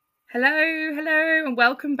Hello, and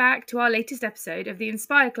welcome back to our latest episode of the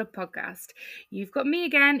Inspire Club podcast. You've got me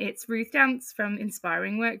again, it's Ruth Dance from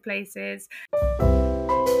Inspiring Workplaces.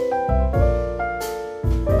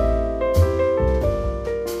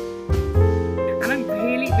 And I'm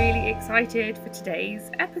really excited for today's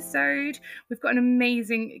episode. We've got an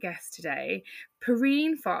amazing guest today,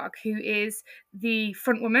 Perrine Fark, who is the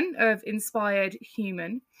front woman of Inspired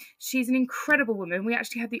Human. She's an incredible woman. We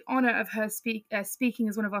actually had the honour of her speaking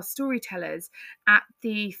as one of our storytellers at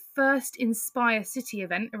the first Inspire City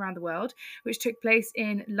event around the world, which took place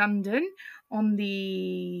in London on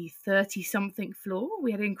the 30-something floor.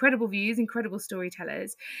 We had incredible views, incredible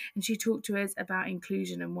storytellers, and she talked to us about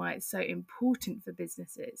inclusion and why it's so important for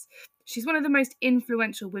businesses. She's one of the most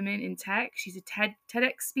influential women in tech. She's a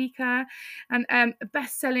TEDx speaker and a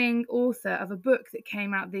best-selling author of a book that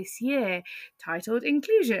came out this year titled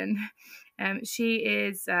Inclusion. She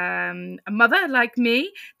is a mother like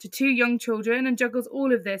me to 2 young children and juggles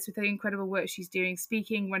all of this with the incredible work she's doing,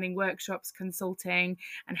 speaking, running workshops, consulting,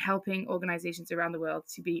 and helping organizations around the world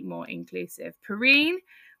to be more inclusive. Perrine,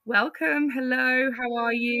 welcome. Hello, how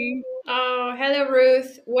are you? Oh, hello,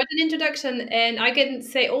 Ruth. What an introduction. And I can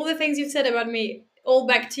say all the things you've said about me all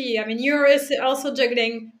back to you. I mean, you're also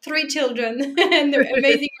juggling 3 children and the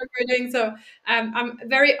amazing work you're doing. So I'm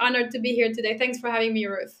very honored to be here today. Thanks for having me,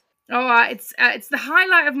 Ruth. Oh, it's the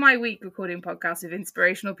highlight of my week, recording podcasts with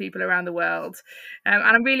inspirational people around the world, and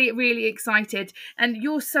I'm really excited. And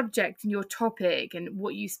your subject and your topic and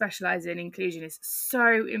what you specialize in, inclusion, is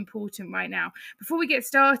so important right now. Before we get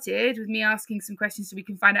started with me asking some questions, so we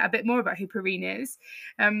can find out a bit more about who Perrine is,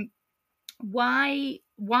 why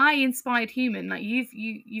Inspired Human? Like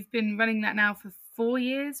you've been running that now for 4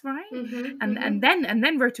 years, right? And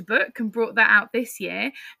then wrote a book and brought that out this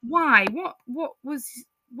year. Why? Why?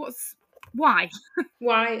 Why?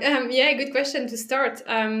 Yeah, good question to start.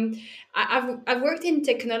 I've worked in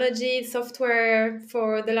technology software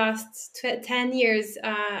for the last 10 years.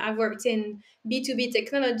 I've worked in B2B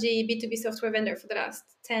technology, B2B software vendor for the last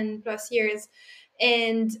 10 plus years.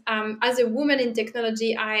 And as a woman in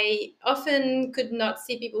technology, I often could not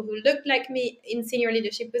see people who looked like me in senior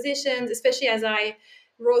leadership positions, especially as I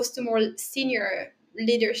rose to more senior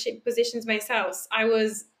leadership positions myself. I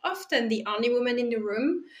was often the only woman in the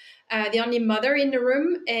room, the only mother in the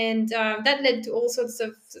room, and that led to all sorts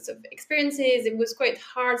of experiences. It was quite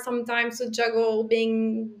hard sometimes to juggle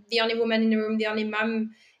being the only woman in the room, the only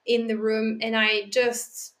mom in the room, and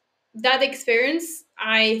that experience,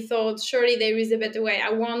 I thought surely there is a better way.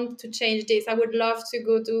 I want to change this. I would love to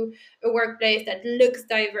go to a workplace that looks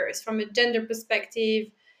diverse from a gender perspective,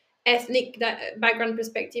 ethnic background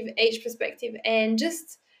perspective, age perspective, and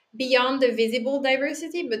just beyond the visible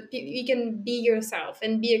diversity, but you can be yourself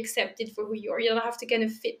and be accepted for who you are. You don't have to kind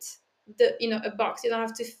of fit a box. You don't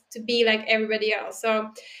have to be like everybody else. So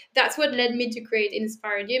that's what led me to create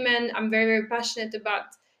Inspired Human. I'm very passionate about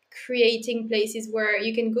creating places where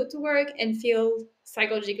you can go to work and feel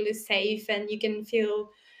psychologically safe, and you can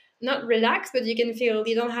feel not relaxed, but you can feel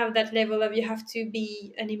you don't have that level of you have to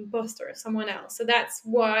be an imposter or someone else. So that's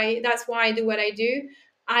why I do what I do.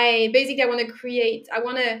 I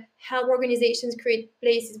want to help organizations create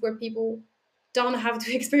places where people don't have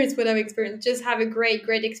to experience what I've experienced, just have a great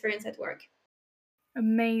experience at work.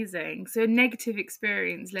 Amazing. So a negative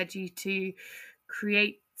experience led you to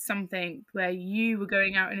create something where you were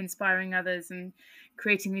going out and inspiring others and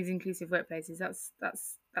creating these inclusive workplaces. That's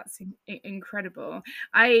incredible.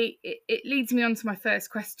 It leads me on to my first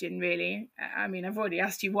question, really. I mean, I've already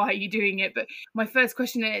asked you why are you doing it, but my first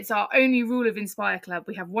question, and it's our only rule of Inspire Club.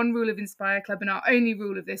 We have one rule of Inspire Club, and our only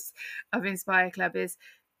rule of Inspire Club is,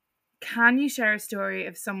 can you share a story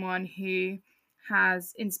of someone who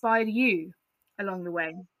has inspired you along the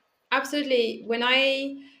way? Absolutely. When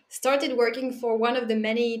I started working for one of the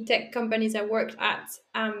many tech companies I worked at,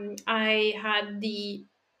 I had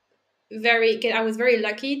I was very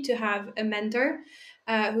lucky to have a mentor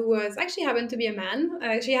who was actually happened to be a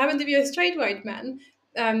man. She happened to be a straight white man,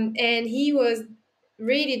 and he was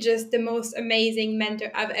really just the most amazing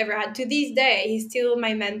mentor I've ever had. To this day, he's still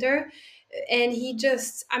my mentor, and he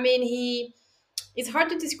it's hard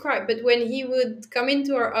to describe, but when he would come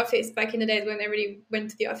into our office back in the days when everybody went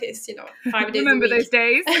to the office, 5 days a Remember week, those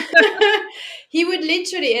days? he would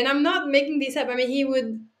literally, and I'm not making this up, I mean, he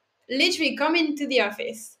would literally come into the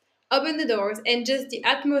office, open the doors, and just the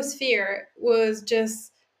atmosphere was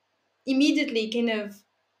just immediately kind of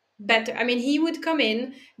better. I mean, he would come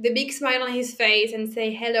in, the big smile on his face, and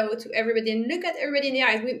say hello to everybody and look at everybody in the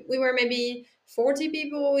eyes. We were maybe 40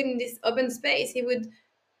 people in this open space. He would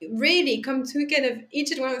really come to kind of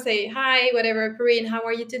each and one and say, hi, whatever, Corinne, how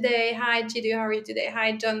are you today? Hi, Chidu, how are you today?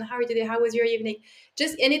 Hi, John, how are you today? How was your evening?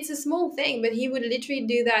 Just, and it's a small thing, but he would literally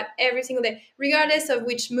do that every single day, regardless of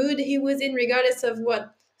which mood he was in, regardless of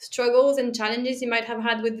what struggles and challenges he might have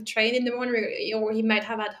had with the train in the morning, or he might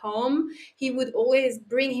have at home. He would always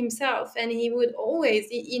bring himself, and he would always,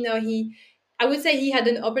 he I would say he had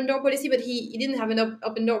an open door policy, but he didn't have an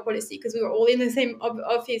open door policy because we were all in the same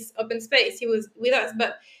office, open space. He was with us,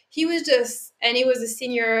 but he was just, and he was a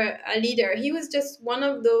senior leader. He was just one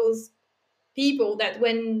of those people that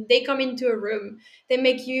when they come into a room, they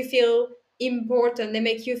make you feel important. They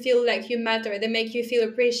make you feel like you matter. They make you feel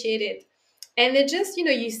appreciated. And they just,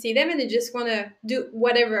 you see them and they just want to do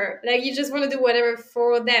whatever. Like you just want to do whatever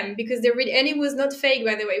for them because they really, and it was not fake,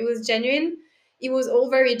 by the way. It was genuine. It was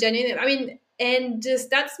all very genuine. I mean, and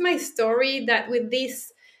just that's my story that with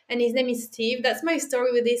this, and his name is Steve. That's my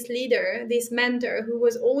story with this leader, this mentor who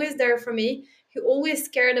was always there for me, who always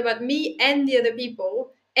cared about me and the other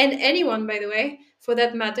people and anyone, by the way, for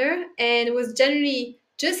that matter, and it was generally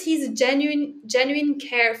just his genuine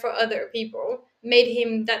care for other people made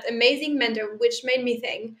him that amazing mentor, which made me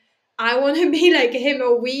think, I want to be like him,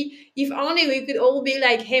 or if only we could all be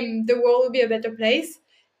like him, the world would be a better place.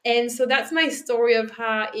 And so that's my story of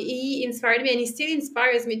how he inspired me, and he still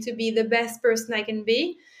inspires me to be the best person I can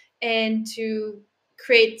be and to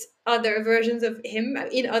create other versions of him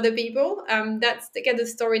in other people. That's the kind of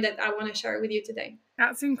story that I want to share with you today.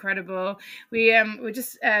 That's incredible. We're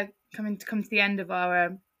just come to the end of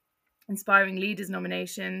our Inspiring Leaders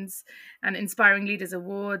nominations and Inspiring Leaders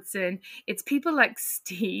Awards, and it's people like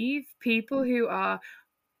Steve, people who are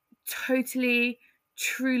totally,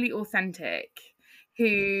 truly authentic,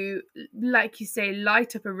 who, like you say,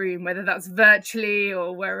 light up a room, whether that's virtually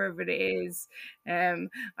or wherever it is.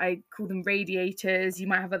 I call them radiators. You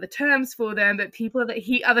might have other terms for them, but people that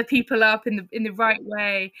heat other people up in the right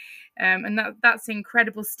way, and that's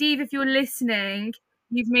incredible. Steve, if you're listening,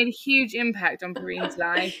 you've made a huge impact on Perrine's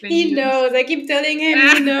life, and He knows. I keep telling him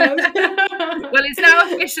he knows. Well, it's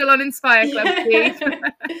now official on Inspire Club, Steve.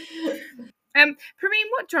 Perrine,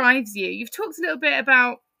 what drives you? You've talked a little bit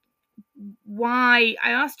about why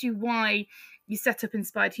I asked you why you set up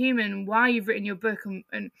Inspired Human, why you've written your book,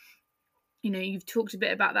 and you've talked a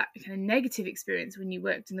bit about that kind of negative experience when you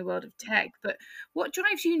worked in the world of tech. But what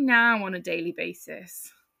drives you now on a daily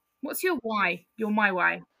basis? What's your why? Your my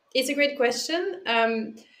why? It's a great question.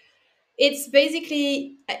 It's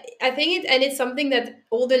basically, I think and it's something that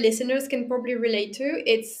all the listeners can probably relate to.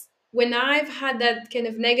 It's when I've had that kind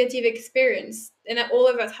of negative experience, and all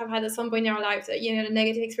of us have had at some point in our lives, a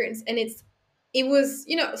negative experience, and it was,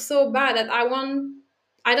 so bad that I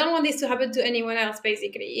don't want this to happen to anyone else.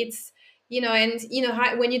 Basically, it's, and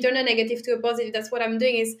when you turn a negative to a positive, that's what I'm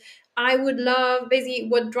doing. Is I would love, basically,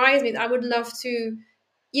 what drives me. I would love to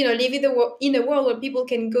live in a world where people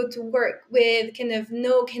can go to work with kind of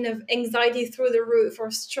no kind of anxiety through the roof or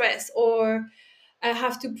stress or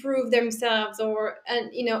have to prove themselves or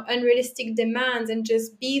unrealistic demands, and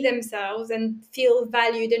just be themselves and feel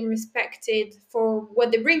valued and respected for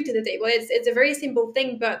what they bring to the table. It's a very simple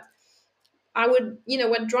thing, but I would,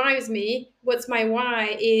 what drives me, what's my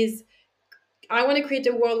why is I want to create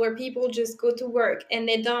a world where people just go to work and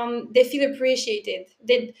they feel appreciated.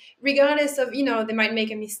 They, regardless of, they might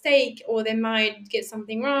make a mistake or they might get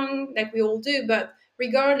something wrong, like we all do, but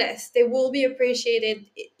regardless, they will be appreciated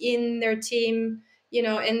in their team,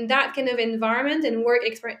 and that kind of environment and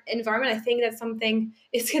environment. I think that's something,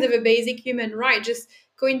 it's kind of a basic human right. Just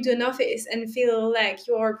go into an office and feel like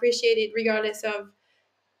you're appreciated regardless of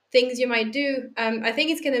things you might do. I think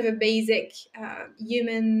it's kind of a basic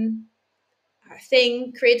human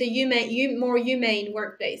thing, create a more humane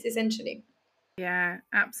workplace, essentially. Yeah,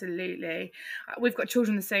 absolutely. We've got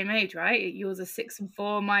children the same age, right? Yours are 6 and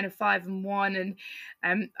 4, mine are 5 and 1,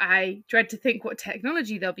 and I dread to think what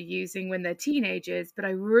technology they'll be using when they're teenagers. But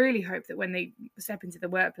I really hope that when they step into the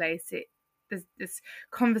workplace, there's this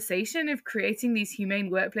conversation of creating these humane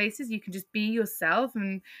workplaces. You can just be yourself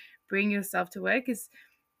and bring yourself to work. It's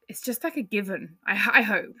just like a given. I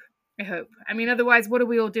hope. I hope. I mean, otherwise, what are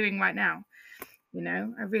we all doing right now?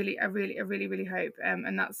 I really hope,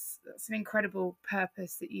 and that's an incredible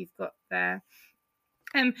purpose that you've got there.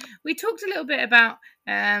 We talked a little bit about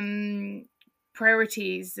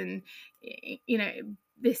priorities and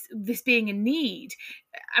this being a need.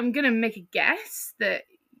 I'm going to make a guess that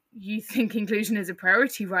you think inclusion is a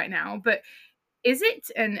priority right now, but is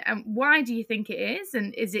it, and why do you think it is,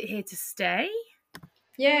 and is it here to stay?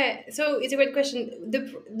 Yeah, so it's a great question.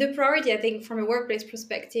 The priority, I think, from a workplace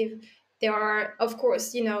perspective, there are, of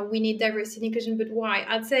course, we need diversity and inclusion, but why?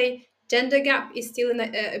 I'd say gender gap is still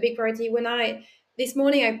a big priority. This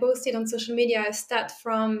morning I posted on social media a stat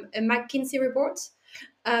from a McKinsey report,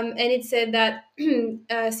 and it said that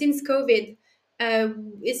since COVID,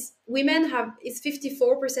 it's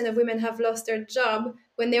 54% of women have lost their job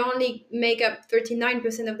when they only make up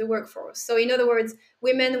 39% of the workforce. So in other words,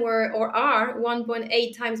 women were or are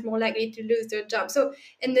 1.8 times more likely to lose their job. So,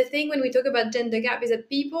 and the thing when we talk about gender gap is that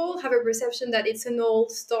people have a perception that it's an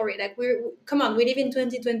old story. Like come on, we live in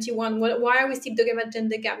 2021. Why are we still talking about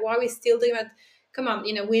gender gap? Why are we still talking about, come on,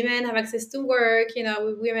 women have access to work,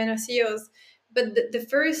 women are CEOs. But the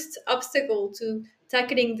first obstacle to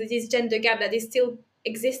tackling this gender gap that is still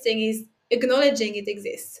existing is acknowledging it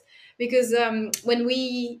exists. Because when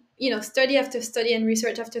we, study after study and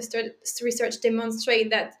research after research demonstrate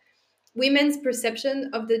that women's perception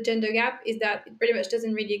of the gender gap is that it pretty much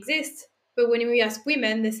doesn't really exist. But when we ask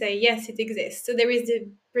women, they say, yes, it exists. So there is the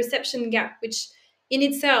perception gap, which in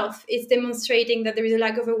itself is demonstrating that there is a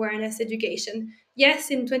lack of awareness education. Yes,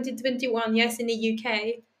 in 2021, yes, in the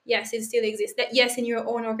UK, yes, it still exists. Yes, in your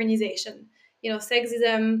own organization,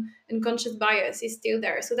 sexism and conscious bias is still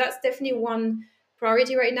there. So that's definitely one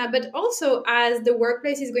priority right now. But also, as the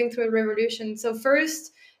workplace is going through a revolution. So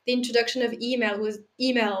first, the introduction of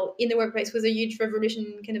email in the workplace was a huge revolution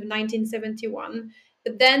in kind of 1971.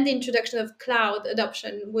 But then the introduction of cloud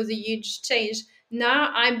adoption was a huge change.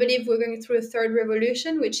 Now I believe we're going through a third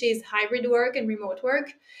revolution, which is hybrid work and remote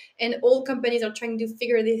work. And all companies are trying to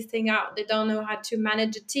figure this thing out. They don't know how to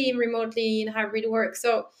manage a team remotely in hybrid work.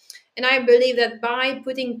 So, and I believe that by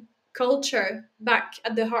putting culture back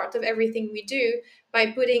at the heart of everything we do,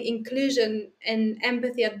 by putting inclusion and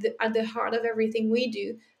empathy at the heart of everything we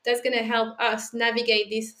do, that's going to help us navigate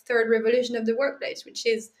this third revolution of the workplace, which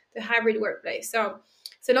is the hybrid workplace. So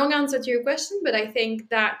it's a long answer to your question, but I think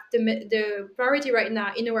that the priority right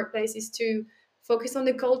now in the workplace is to focus on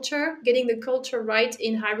the culture, getting the culture right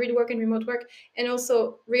in hybrid work and remote work, and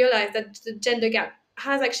also realize that the gender gap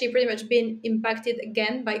has actually pretty much been impacted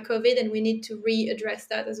again by COVID, and we need to readdress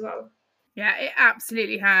that as well. Yeah, it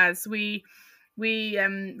absolutely has. We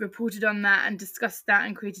reported on that and discussed that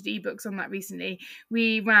and created ebooks on that recently.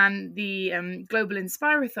 We ran the Global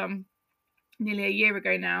Inspirathon nearly a year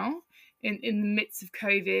ago now, in the midst of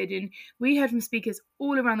COVID, and we heard from speakers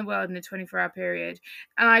all around the world in a 24-hour period.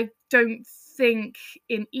 And I don't think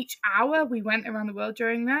in each hour we went around the world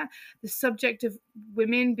during that, the subject of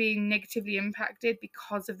women being negatively impacted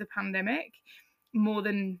because of the pandemic more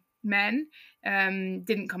than men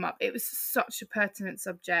didn't come up. It was such a pertinent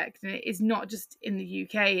subject, and it is not just in the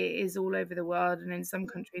UK, it is all over the world, and in some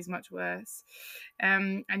countries much worse.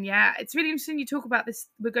 And yeah, it's really interesting you talk about this.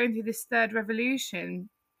 We're going through this third revolution.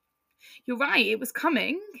 You're right, it was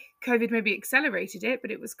coming. COVID maybe accelerated it, but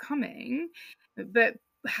it was coming. But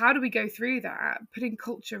how do we go through that? Putting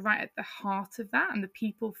culture right at the heart of that and the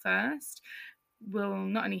people first will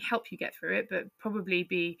not only help you get through it, but probably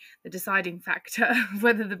be the deciding factor of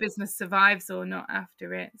whether the business survives or not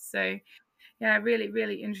after it. So, yeah, really,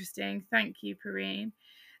 really interesting. Thank you, Perrine.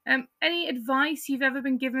 Any advice you've ever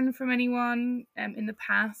been given from anyone in the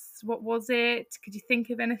past? What was it? Could you think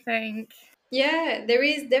of anything? Yeah, there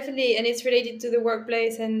is definitely, and it's related to the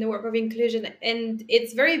workplace and the work of inclusion. And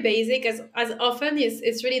it's very basic, as often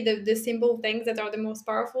it's really the simple things that are the most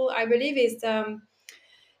powerful. I believe is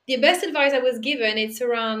the best advice I was given. It's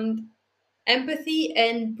around empathy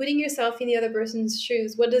and putting yourself in the other person's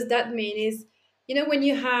shoes. What does that mean? Is, when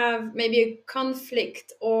you have maybe a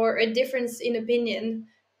conflict or a difference in opinion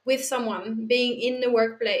with someone, being in the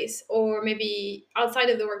workplace or maybe outside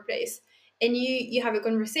of the workplace, and you have a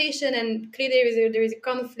conversation and clearly there is a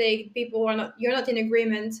conflict, people are not you're not in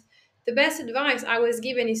agreement. The best advice I was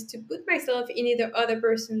given is to put myself in the other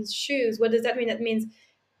person's shoes. What does that mean? That means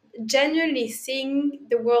genuinely seeing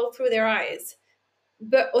the world through their eyes,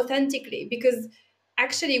 but authentically. Because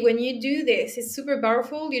actually when you do this, it's super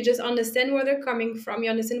powerful. You just understand where they're coming from, you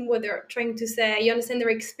understand what they're trying to say, you understand their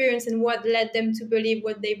experience and what led them to believe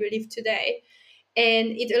what they believe today. And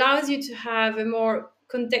it allows you to have a more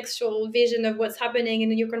contextual vision of what's happening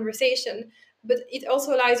in your conversation. But it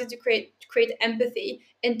also allows you to create empathy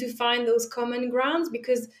and to find those common grounds.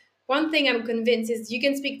 Because one thing I'm convinced is you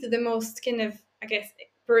can speak to the most kind of, I guess,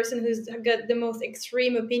 person who's got the most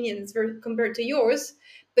extreme opinions compared to yours,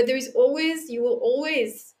 but you will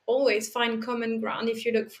always find common ground if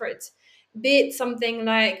you look for it. Be it something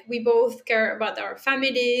like we both care about our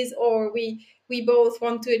families, or we both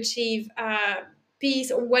want to achieve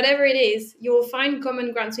peace, or whatever it is, you'll find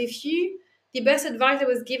common ground. So the best advice I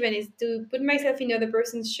was given is to put myself in the other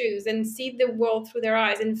person's shoes and see the world through their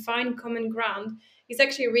eyes and find common ground. It's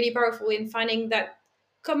actually really powerful in finding that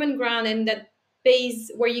common ground and that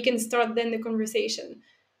base where you can start then the conversation.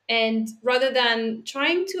 And rather than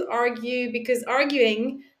trying to argue, because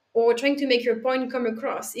arguing or trying to make your point come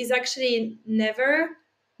across is actually never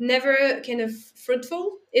kind of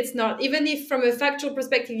fruitful. It's not, even if from a factual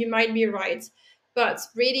perspective you might be right, but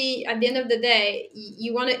really at the end of the day,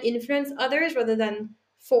 you want to influence others rather than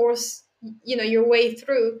force, your way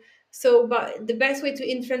through. So, but the best way to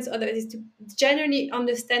influence others is to genuinely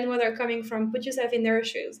understand where they're coming from, put yourself in their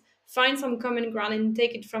shoes, find some common ground, and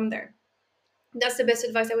take it from there. That's the best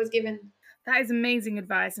advice I was given. That is amazing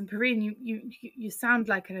advice. And Perrine, you sound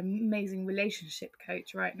like an amazing relationship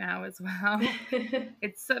coach right now as well.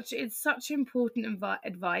 It's such important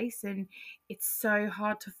advice, and it's so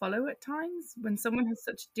hard to follow at times when someone has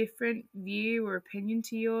such a different view or opinion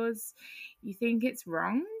to yours. You think it's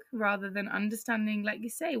wrong rather than understanding, like you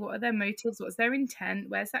say, what are their motives, what's their intent,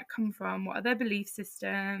 where's that come from, what are their belief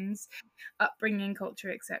systems, upbringing,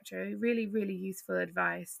 culture, etc. Really, really useful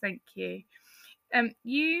advice. Thank you.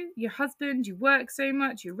 Your husband, you work so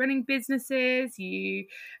much, you're running businesses, you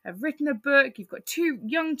have written a book, you've got two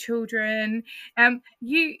young children. What do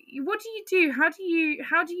you do? How do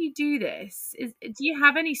you do this? Do you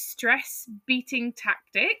have any stress beating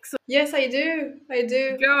tactics? Yes, I do. I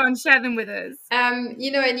do. Go on, share them with us. And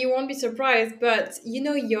you won't be surprised, but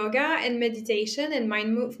yoga and meditation and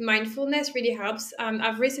mindfulness really helps.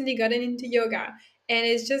 I've recently gotten into yoga, and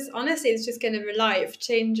it's just honestly, it's just kind of a life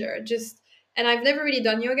changer. And I've never really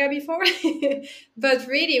done yoga before, but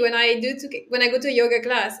really, when I go to a yoga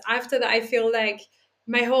class, after that, I feel like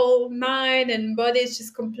my whole mind and body is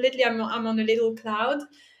just completely. I'm on a little cloud,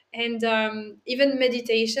 and even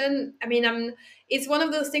meditation. I mean, it's one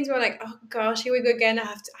of those things where like, oh gosh, here we go again.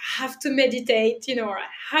 I have to meditate, or I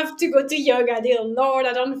have to go to yoga. Dear Lord,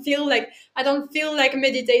 I don't feel like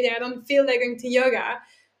meditating. I don't feel like going to yoga.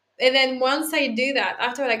 And then once I do that,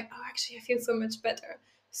 after like, oh, actually, I feel so much better.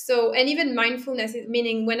 So, and even mindfulness,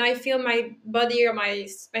 meaning when I feel my body or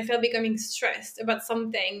myself becoming stressed about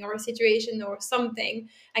something or a situation or something,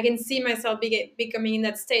 I can see myself becoming in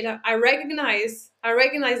that state. I recognize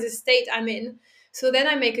the state I'm in. So then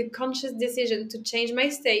I make a conscious decision to change my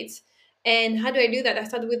state. And how do I do that? I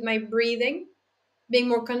start with my breathing, being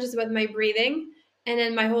more conscious about my breathing, and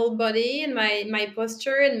then my whole body and my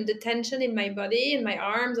posture and the tension in my body and my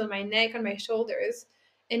arms, on my neck, on my shoulders,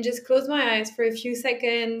 and just close my eyes for a few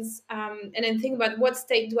seconds, and then think about what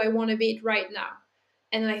state do I want to be in right now.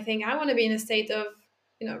 And I think I want to be in a state of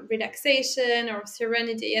relaxation or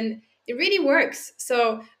serenity, and it really works.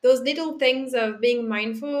 So those little things of being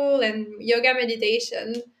mindful and yoga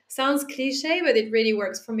meditation sounds cliche, but it really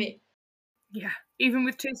works for me. Yeah, even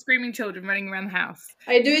with two screaming children running around the house.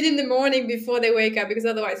 I do it in the morning before they wake up, because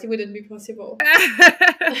otherwise it wouldn't be possible.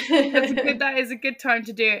 That is a good time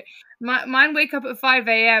to do it. Mine wake up at 5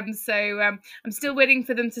 a.m., so I'm still waiting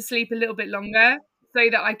for them to sleep a little bit longer so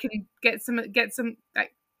that I can get some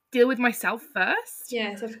like deal with myself first.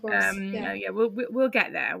 Yes, of course. No, Yeah. yeah, we'll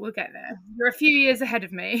get there. We'll get there. You're a few years ahead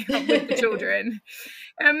of me with the children.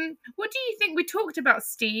 What do you think? We talked about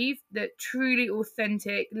Steve, the truly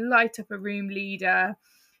authentic, light up a room leader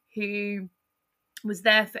who was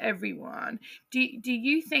there for everyone. Do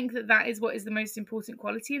you think that is what is the most important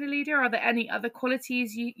quality in a leader? Are there any other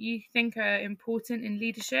qualities you think are important in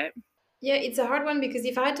leadership? Yeah, it's a hard one, because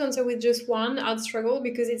if I had to answer with just one, I'd struggle,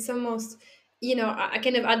 because it's almost, I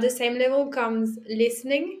kind of at the same level comes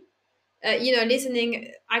listening.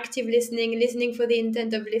 Listening, active listening, listening for the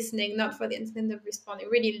intent of listening, not for the intent of responding.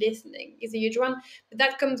 Really, listening is a huge one. But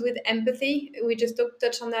that comes with empathy. We just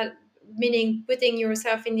touched on that, meaning putting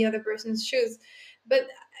yourself in the other person's shoes. But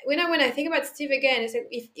when I think about Steve again, it's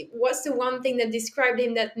like, what's the one thing that described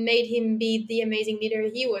him, that made him be the amazing leader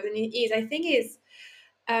he was and he is?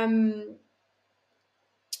 Um,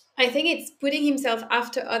 I think it's putting himself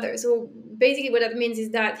after others. So basically, what that means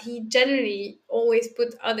is that he generally always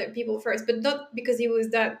put other people first, but not because he was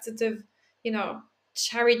that sort of,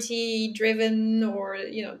 charity driven, or,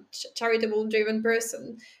 charitable driven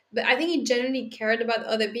person. But I think he generally cared about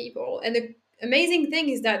other people. And the amazing thing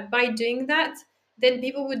is that by doing that, then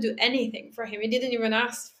people would do anything for him. He didn't even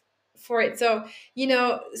ask for it. So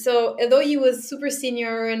although he was super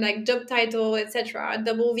senior and like job title, etc.,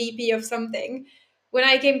 double VP of something, when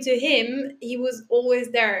I came to him, he was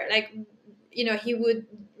always there. Like, he would,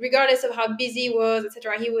 regardless of how busy he was,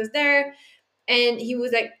 etc., he was there. And he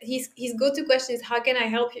was like, his go-to question is, how can I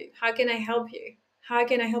help you? How can I help you? How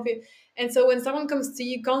can I help you? And so when someone comes to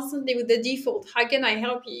you constantly with the default, how can I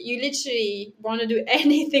help you? You literally want to do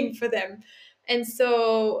anything for them. And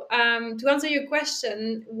so, to answer your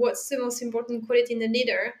question, what's the most important quality in a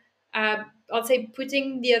leader? I'll say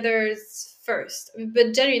putting the others first,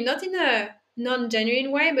 but generally not in a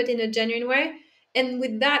non-genuine way, but in a genuine way. And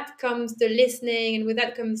with that comes the listening, and with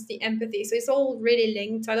that comes the empathy. So it's all really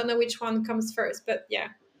linked. I don't know which one comes first, but yeah.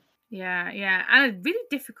 Yeah, and a really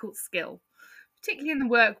difficult skill, particularly in the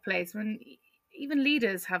workplace when even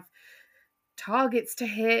leaders have targets to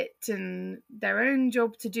hit and their own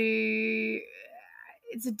job to do.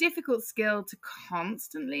 It's a difficult skill to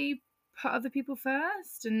constantly put other people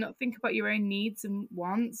first and not think about your own needs and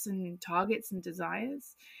wants and targets and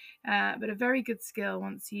desires. But a very good skill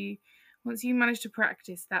once you manage to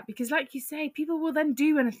practice that, because like you say, people will then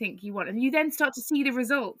do anything you want and you then start to see the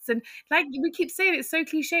results. And like we keep saying, it's so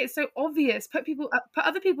cliche, it's so obvious. Put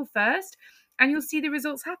other people first and you'll see the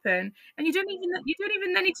results happen, and you don't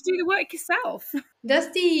even then need to do the work yourself.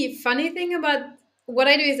 That's the funny thing about what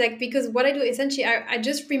I do is like, because what I do essentially, I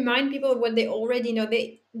just remind people of what they already know.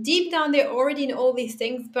 They deep down they already know all these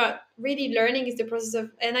things, but really learning is the process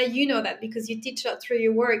of, and you know that because you teach that through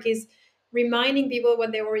your work, is reminding people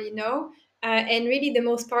what they already know. And really the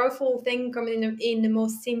most powerful thing coming in the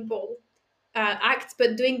most simple act,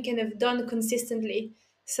 but doing kind of done consistently.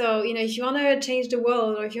 So, if you want to change the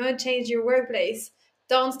world or if you want to change your workplace,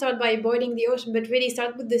 don't start by avoiding the ocean, but really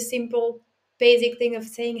start with the simple, basic thing of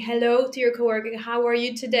saying hello to your coworker. How are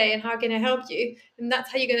you today? And how can I help you? And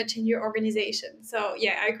that's how you're going to change your organization. So,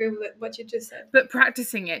 yeah, I agree with what you just said. But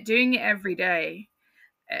practicing it, doing it every day,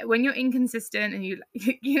 when you're inconsistent and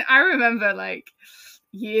I remember like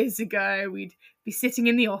years ago, we'd be sitting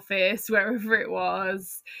in the office, wherever it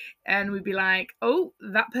was, and we'd be like, oh,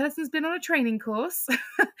 that person's been on a training course.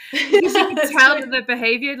 Because you could That's tell true. that their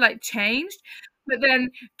behavior had like changed, but then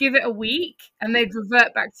give it a week and they'd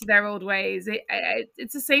revert back to their old ways.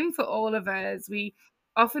 It's the same for all of us. We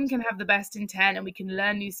often can have the best intent and we can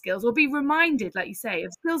learn new skills or be reminded, like you say,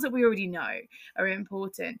 of skills that we already know are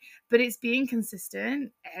important. But it's being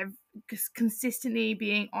consistent, just consistently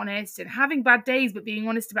being honest and having bad days, but being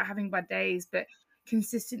honest about having bad days, but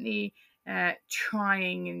consistently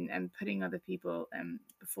trying and putting other people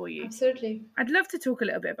before you. Absolutely. I'd love to talk a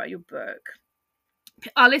little bit about your book.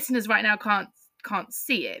 Our listeners right now can't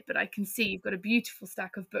see it, but I can see you've got a beautiful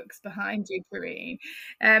stack of books behind you, Perrine.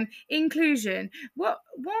 Inclusion. What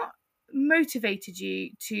motivated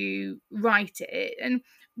you to write it, and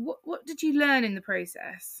what did you learn in the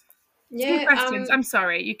process? Two Yeah. questions. I'm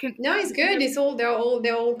sorry. You can. No, it's good. It's all they're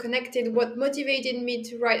all connected. What motivated me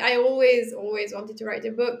to write? I always wanted to write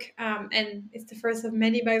a book, and it's the first of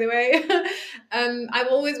many, by the way. I've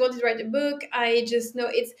always wanted to write a book. I just know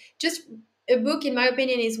it's just a book. In my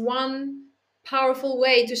opinion, is one powerful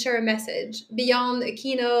way to share a message beyond a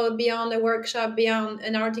keynote, beyond a workshop, beyond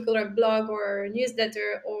an article or blog or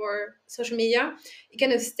newsletter or social media. It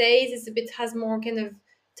kind of stays. It's a bit has more kind of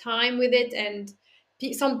time with it, and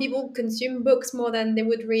some people consume books more than they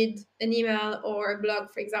would read an email or a blog,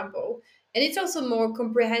 for example. And it's also more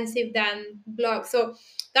comprehensive than blog. So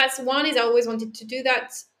that's one, is I always wanted to do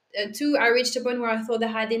that. Two, I reached a point where I thought I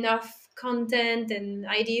had enough content and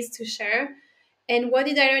ideas to share. And what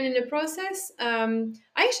did I learn in the process? I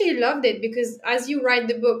actually loved it because as you write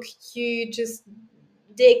the book, you just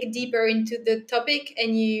dig deeper into the topic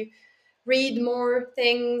and you read more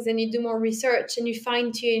things and you do more research and you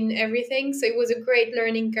fine tune everything. So it was a great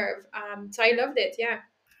learning curve. So I loved it. Yeah.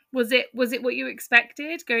 Was it what you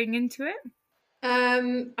expected going into it?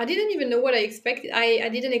 I didn't even know what I expected. I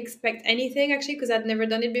didn't expect anything actually because I'd never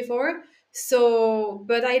done it before. So,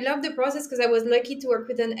 but I loved the process because I was lucky to work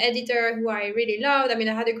with an editor who I really loved. I mean,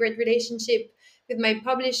 I had a great relationship with my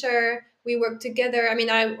publisher. We worked together. I mean,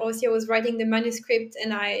 I was writing the manuscript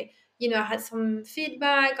and I had some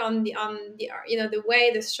feedback on the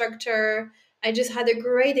way, the structure. I just had a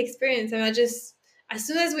great experience. And I just, as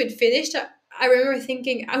soon as we'd finished, I remember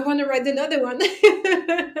thinking, I want to write another one.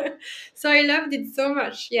 So I loved it so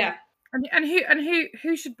much. Yeah. And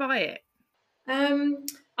who should buy it? Um,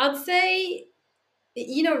 I'd say,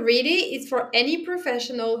 really, it's for any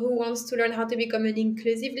professional who wants to learn how to become an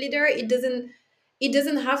inclusive leader. It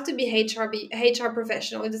doesn't have to be HR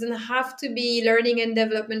professional. It doesn't have to be learning and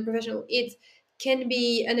development professional. It can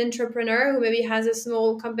be an entrepreneur who maybe has a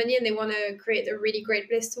small company and they want to create a really great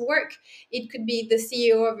place to work. It could be the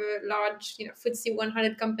CEO of a large, FTSE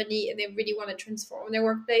 100 company and they really want to transform their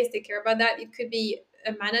workplace. They care about that. It could be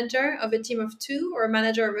a manager of a team of two or a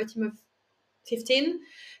manager of a team of 15.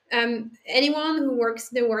 Anyone who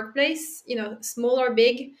works in the workplace, small or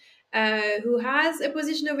big, who has a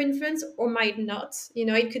position of influence or might not.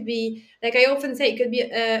 It could be, like I often say, it could be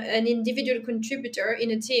an individual contributor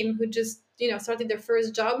in a team who just, started their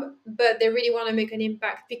first job, but they really want to make an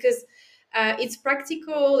impact because It's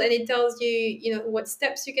practical, and it tells you, what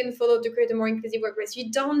steps you can follow to create a more inclusive workplace.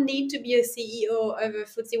 You don't need to be a CEO of a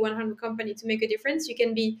FTSE 100 company to make a difference. You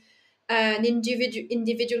can be an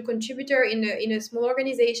individual contributor in a small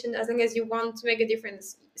organization, as long as you want to make a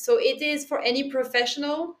difference. So it is for any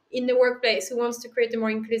professional in the workplace who wants to create a more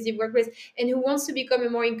inclusive workplace and who wants to become a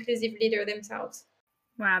more inclusive leader themselves.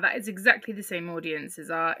 Wow, that is exactly the same audience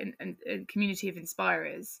as our community of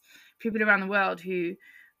inspirers, people around the world who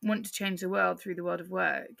want to change the world through the world of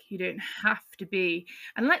work. You don't have to be,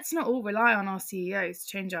 and let's not all rely on our CEOs to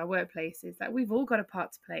change our workplaces. Like, we've all got a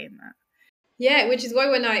part to play in that. Yeah, which is why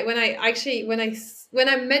when I came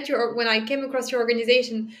across your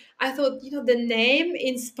organization, I thought, the name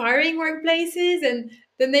Inspiring Workplaces, and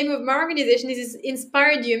the name of my organization is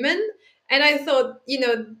Inspired Human. And I thought,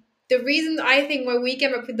 the reason, I think, when we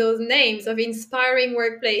came up with those names of Inspiring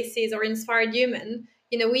Workplaces or Inspired Human,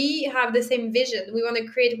 we have the same vision. We want to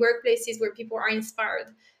create workplaces where people are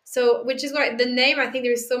inspired. So, which is why the name, I think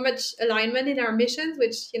there's so much alignment in our missions,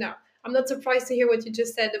 which, I'm not surprised to hear what you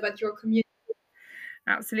just said about your community.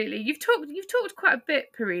 Absolutely. You've talked quite a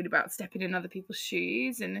bit, Pareen, about stepping in other people's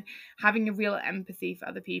shoes and having a real empathy for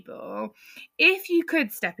other people. If you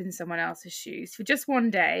could step in someone else's shoes for just one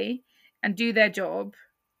day and do their job,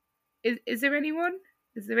 is there anyone?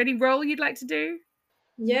 Is there any role you'd like to do?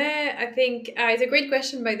 Yeah, I think it's a great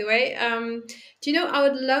question, by the way. Do you know, I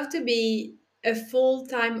would love to be a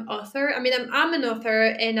full-time author. I mean, I'm an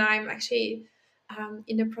author, and I'm actually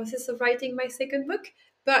in the process of writing my second book.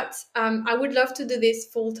 But I would love to do this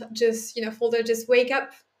full time, just, full time, just wake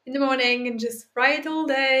up in the morning and just write all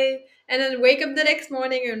day, and then wake up the next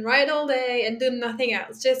morning and write all day and do nothing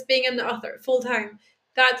else, just being an author full time.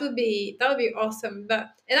 That would be awesome.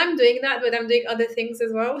 But and I'm doing that, but I'm doing other things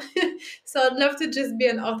as well. So I'd love to just be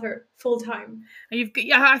an author full time. And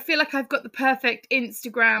yeah, I feel like I've got the perfect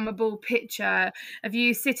Instagrammable picture of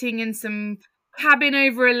you sitting in some cabin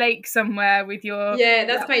over a lake somewhere with your Yeah,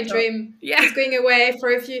 that's my laptop. dream. Yeah. Just going away for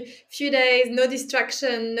a few days, no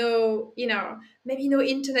distraction, no, maybe no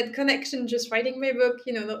internet connection, just writing my book.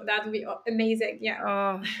 That would be amazing. Yeah.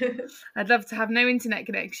 Oh, I'd love to have no internet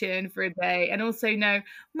connection for a day and also no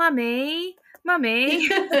mummy, mummy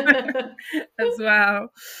as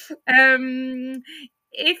well.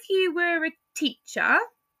 If you were a teacher,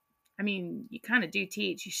 I mean, you kind of do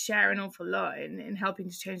teach, you share an awful lot in helping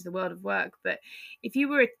to change the world of work. But if you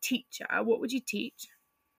were a teacher, what would you teach?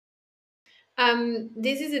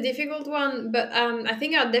 This is a difficult one, but I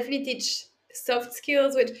think I'll definitely teach soft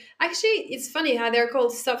skills, which actually it's funny how they're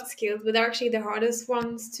called soft skills, but they're actually the hardest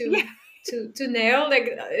ones Yeah. to nail,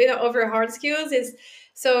 like, over hard skills. Is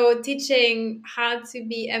so teaching how to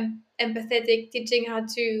be empathetic, teaching how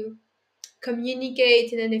to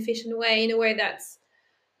communicate in an efficient way, in a way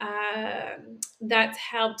that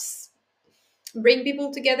helps bring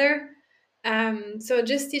people together. So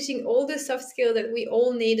just teaching all the soft skills that we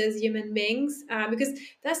all need as human beings, because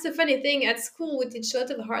that's the funny thing. At school, we teach a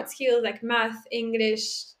lot of hard skills like math,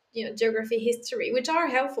 English, geography, history, which are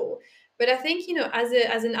helpful. But I think,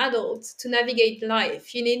 as an adult, to navigate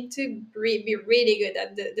life, you need to be really good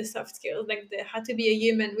at the soft skills, like how to be a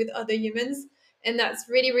human with other humans, and that's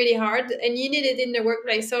really really hard. And you need it in the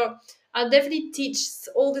workplace. So I'll definitely teach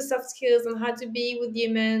all the soft skills on how to be with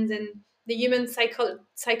humans and the human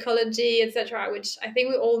psychology, etc., which I think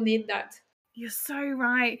we all need that. You're so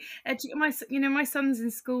right. My son's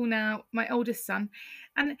in school now, my oldest son,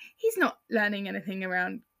 and he's not learning anything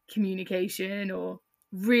around communication or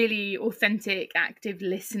really authentic, active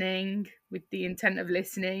listening with the intent of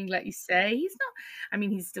listening, like you say. He's not, I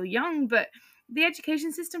mean, he's still young, but the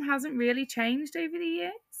education system hasn't really changed over the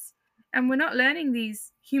years. And we're not learning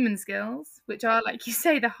these human skills, which are, like you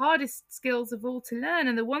say, the hardest skills of all to learn,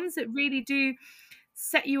 and the ones that really do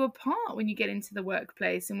set you apart when you get into the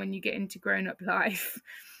workplace and when you get into grown-up life.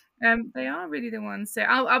 They are really the ones. So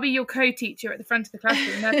I'll be your co-teacher at the front of the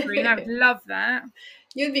classroom, nursery, and I would love that.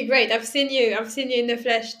 You'd be great. I've seen you in the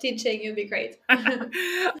flesh teaching. You'd be great.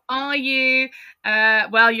 Are you,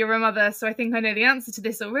 well, you're a mother, so I think I know the answer to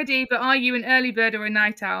this already, but are you an early bird or a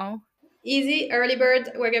night owl? Easy, early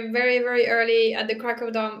bird. Wake up very, very early at the crack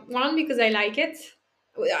of dawn. One, because I like it.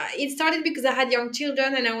 It started because I had young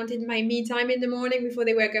children and I wanted my me time in the morning before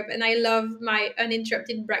they wake up, and I love my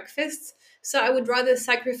uninterrupted breakfast. So I would rather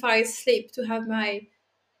sacrifice sleep to have my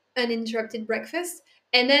uninterrupted breakfast.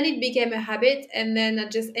 And then it became a habit, and then I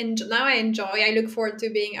just enjoy. Now I enjoy. I look forward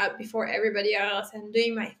to being up before everybody else and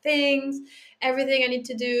doing my things, everything I need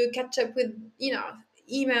to do, catch up with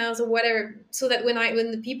emails or whatever, so that when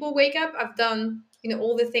the people wake up, I've done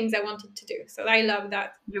all the things I wanted to do. So I love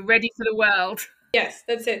that. You're ready for the world. Yes,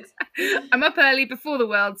 that's it. I'm up early before the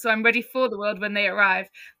world, so I'm ready for the world when they arrive.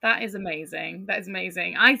 That is amazing. That is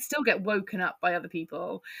amazing. I still get woken up by other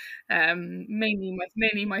people,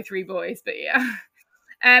 mainly my three boys, but yeah.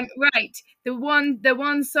 Right, the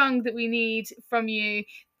one song that we need from you,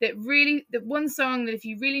 the one song that if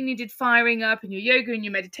you really needed firing up in your yoga and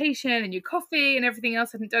your meditation and your coffee and everything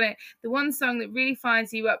else hadn't done it, the one song that really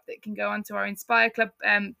fires you up that can go onto our Inspire Club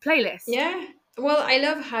playlist. Yeah. Well, I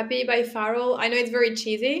love Happy by Farrell. I know it's very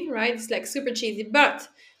cheesy, right? It's like super cheesy, but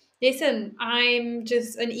listen, I'm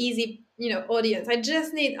just an easy, audience. I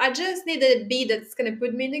just need a beat that's gonna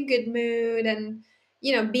put me in a good mood and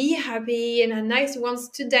be happy and a nice wants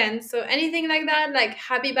to dance. So anything like that, like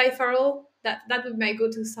Happy by Farrell, that would be my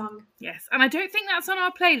go-to song. Yes, and I don't think that's on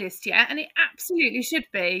our playlist yet, and it absolutely should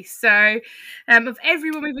be. So, of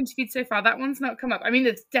everyone we've interviewed so far, that one's not come up. I mean,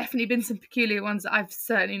 there's definitely been some peculiar ones that I've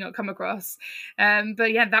certainly not come across.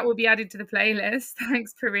 But yeah, that will be added to the playlist.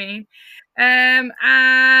 Thanks, Perrine.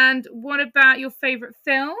 And what about your favourite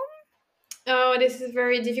film? Oh, this is a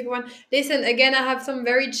very difficult one. Listen, again, I have some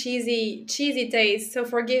very cheesy taste. So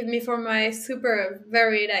forgive me for my super,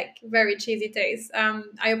 very, like, very cheesy taste.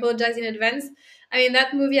 I apologize in advance. I mean,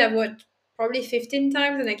 that movie I've watched probably 15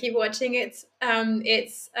 times and I keep watching it.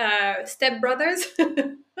 It's Step Brothers.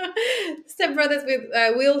 Step Brothers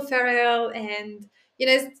with Will Ferrell. And,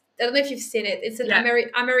 I don't know if you've seen it. It's an Yeah.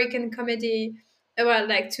 American comedy about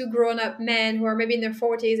like two grown-up men who are maybe in their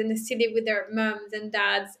 40s and they still live with their moms and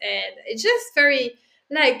dads, and it's just very,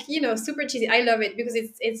 like, super cheesy. I love it because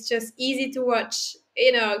it's just easy to watch,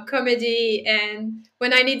 comedy, and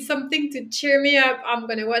when I need something to cheer me up, I'm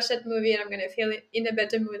gonna watch that movie and I'm gonna feel in a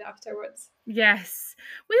better mood afterwards. Yes,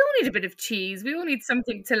 we all need a bit of cheese. We all need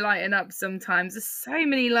something to lighten up sometimes. There's so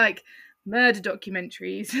many like murder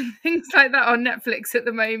documentaries and things like that on Netflix at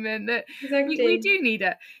the moment that we Exactly. do need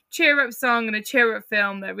a cheer up song and a cheer up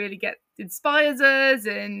film that really inspires us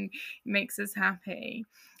and makes us happy.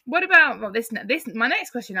 What about, well, this my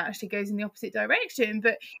next question actually goes in the opposite direction,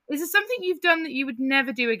 but is there something you've done that you would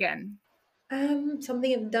never do again?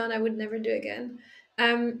 Something I've done I would never do again.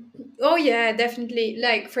 Um, oh yeah, definitely.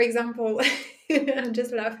 Like, for example, I'm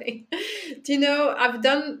just laughing. Do you know, I've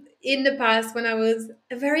done in the past when I was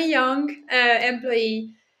a very young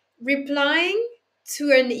employee, replying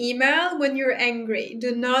to an email when you're angry.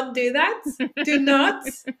 Do not do that. Do not,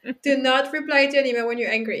 do not reply to an email when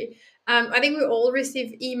you're angry. I think we all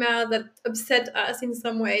receive email that upset us in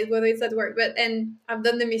some ways, whether it's at work, and I've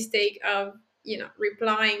done the mistake of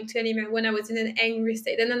replying to an email when I was in an angry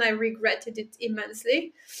state, and then I regretted it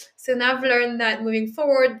immensely. So now I've learned that moving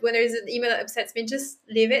forward, when there's an email that upsets me, just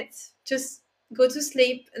leave it, just go to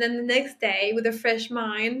sleep, and then the next day with a fresh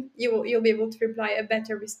mind, you'll be able to reply a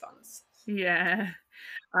better response. Yeah.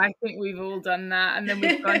 I think we've all done that, and then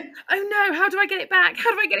we've gone, "Oh no, how do I get it back?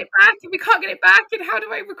 How do I get it back? If we can't get it back, and how do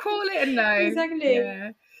I recall it?" And no, Exactly.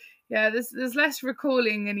 yeah, yeah. There's less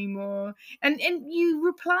recalling anymore, and you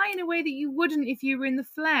reply in a way that you wouldn't if you were in the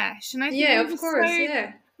flesh. And I think Yeah, of course.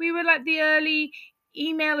 Yeah. we were like the early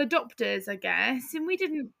email adopters, I guess, and we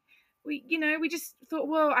didn't. We just thought,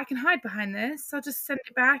 well, I can hide behind this. I'll just send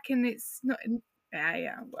it back, and it's not. Yeah,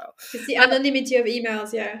 yeah. Well, It's the well, anonymity of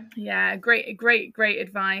emails. Yeah. yeah, great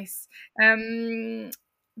advice.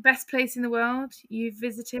 Best place in the world you've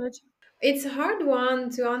visited? It's a hard one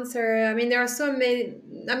to answer. I mean, there are so many.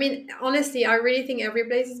 I mean, honestly, I really think every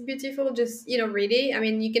place is beautiful. Just, really. I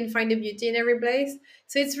mean, you can find the beauty in every place.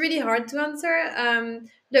 So it's really hard to answer.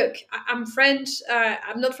 Look, I'm French.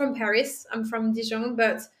 I'm not from Paris. I'm from Dijon.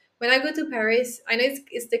 But when I go to Paris, I know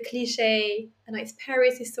it's the cliche, and it's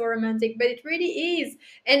Paris is so romantic, but it really is.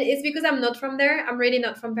 And it's because I'm not from there. I'm really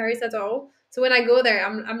not from Paris at all. So when I go there,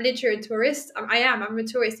 I'm literally a tourist. I'm a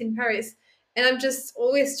tourist in Paris, and I'm just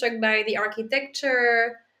always struck by the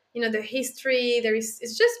architecture, the history.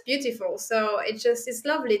 It's just beautiful. So it's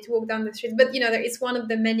lovely to walk down the street. But it's one of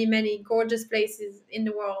the many gorgeous places in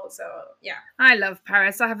the world. So yeah. I love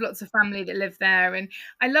Paris. I have lots of family that live there, and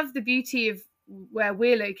I love the beauty of where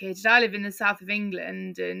we're located. I live in the south of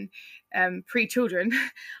England, and pre-children,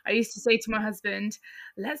 I used to say to my husband,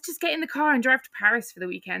 "Let's just get in the car and drive to Paris for the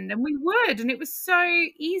weekend," and we would, and it was so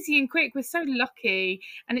easy and quick. We're so lucky,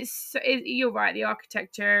 and you're right. The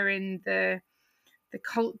architecture and the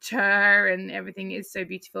culture and everything is so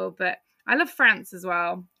beautiful. But I love France as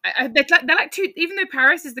well. They're like two. Even though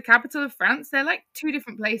Paris is the capital of France, they're like two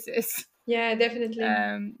different places. Yeah, definitely.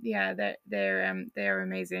 Yeah, they're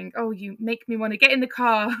amazing. Oh, you make me want to get in the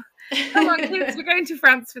car. Come on, kids, we're going to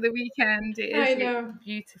France for the weekend. It is I know.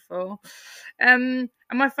 beautiful. And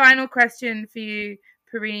my final question for you,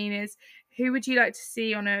 Perrine, is who would you like to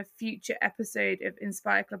see on a future episode of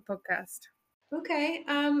Inspire Club podcast? Okay.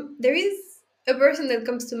 There is a person that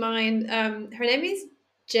comes to mind. Her name is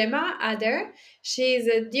Gemma Ader. She's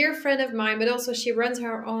a dear friend of mine, but also she runs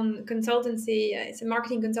her own consultancy. It's a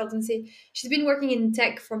marketing consultancy. She's been working in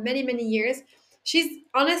tech for many, many years. She's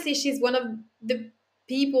one of the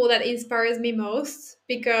people that inspires me most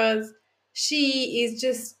because she is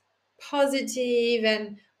just positive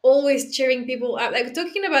and always cheering people up. Like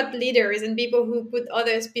talking about leaders and people who put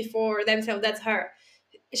others before themselves, that's her.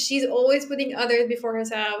 She's always putting others before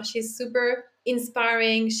herself. She's super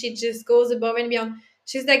inspiring. She just goes above and beyond.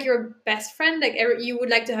 She's like your best friend. Like you would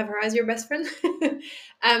like to have her as your best friend.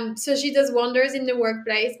 So she does wonders in the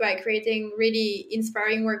workplace by creating really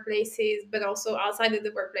inspiring workplaces, but also outside of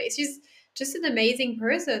the workplace. She's just an amazing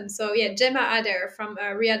person. So yeah, Gemma Adair from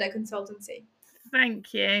Riada Consultancy.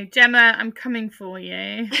 Thank you, Gemma. I'm coming for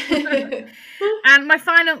you. And my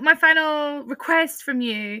final request from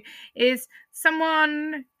you is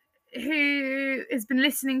someone who has been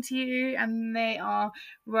listening to you and they are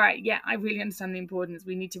right. Yeah, I really understand the importance.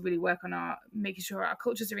 We need to really work on making sure our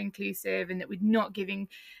cultures are inclusive and that we're not giving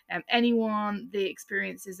anyone the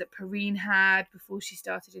experiences that Perrine had before she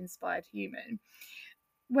started Inspired Human.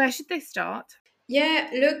 Where should they start? Yeah,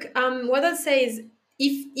 look, what I'll say is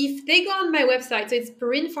if they go on my website, so it's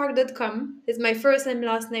perinfark.com, it's my first and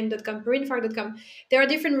last name.com, perinfark.com, there are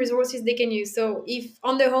different resources they can use. So if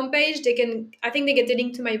on the homepage they can, I think they get the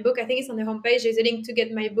link to my book. I think it's on the homepage. There's a link to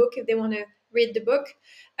get my book if they want to read the book.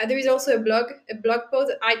 There is also a blog post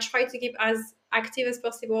that I try to keep as active as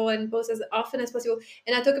possible and post as often as possible.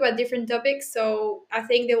 And I talk about different topics. So I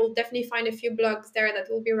think they will definitely find a few blogs there that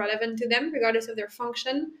will be relevant to them, regardless of their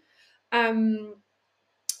function. Um,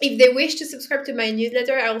 if they wish to subscribe to my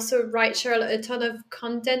newsletter, I also share a ton of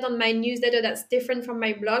content on my newsletter that's different from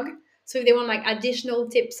my blog. So if they want like additional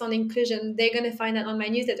tips on inclusion, they're gonna find that on my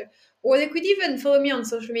newsletter. Or they could even follow me on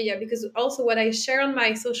social media because also what I share on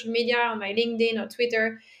my social media, on my LinkedIn or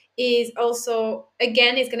Twitter, is also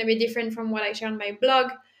again it's gonna be different from what I share on my blog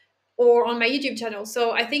or on my YouTube channel.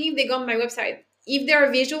 So I think if they go on my website, if they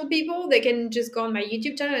are visual people, they can just go on my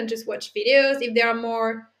YouTube channel and just watch videos. If they are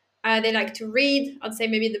more, they like to read, I'd say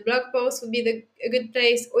maybe the blog post would be a good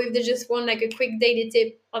place. Or if they just want like a quick daily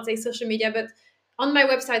tip, I'd say social media. But on my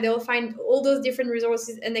website, they'll find all those different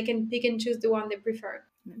resources and they can pick and choose the one they prefer.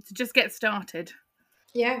 To just get started.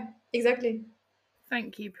 Yeah, exactly.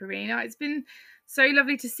 Thank you, Perrine. It's been so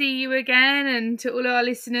lovely to see you again and to all our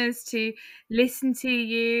listeners to listen to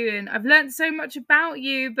you. And I've learned so much about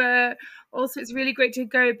you, but also it's really great to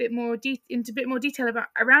go a bit more into a bit more detail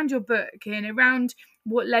around your book and around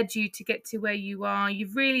what led you to get to where you are.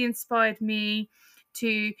 You've really inspired me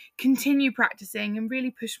to continue practicing and really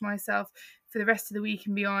push myself for the rest of the week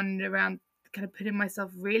and beyond around kind of putting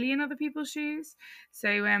myself really in other people's shoes. So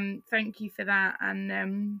thank you for that.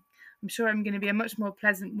 And I'm sure I'm going to be a much more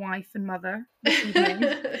pleasant wife and mother this evening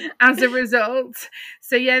as a result.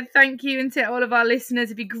 So yeah, thank you. And to all of our listeners,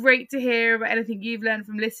 it'd be great to hear about anything you've learned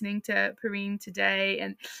from listening to Perrine today.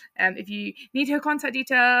 And if you need her contact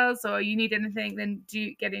details or you need anything, then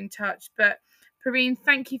do get in touch. But Perrine,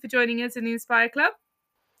 thank you for joining us in the Inspire Club.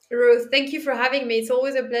 Ruth, thank you for having me. It's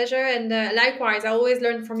always a pleasure. And likewise, I always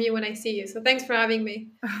learn from you when I see you. So thanks for having me.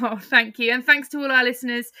 Oh, thank you. And thanks to all our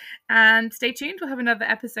listeners. And stay tuned. We'll have another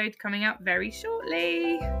episode coming out very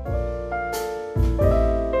shortly.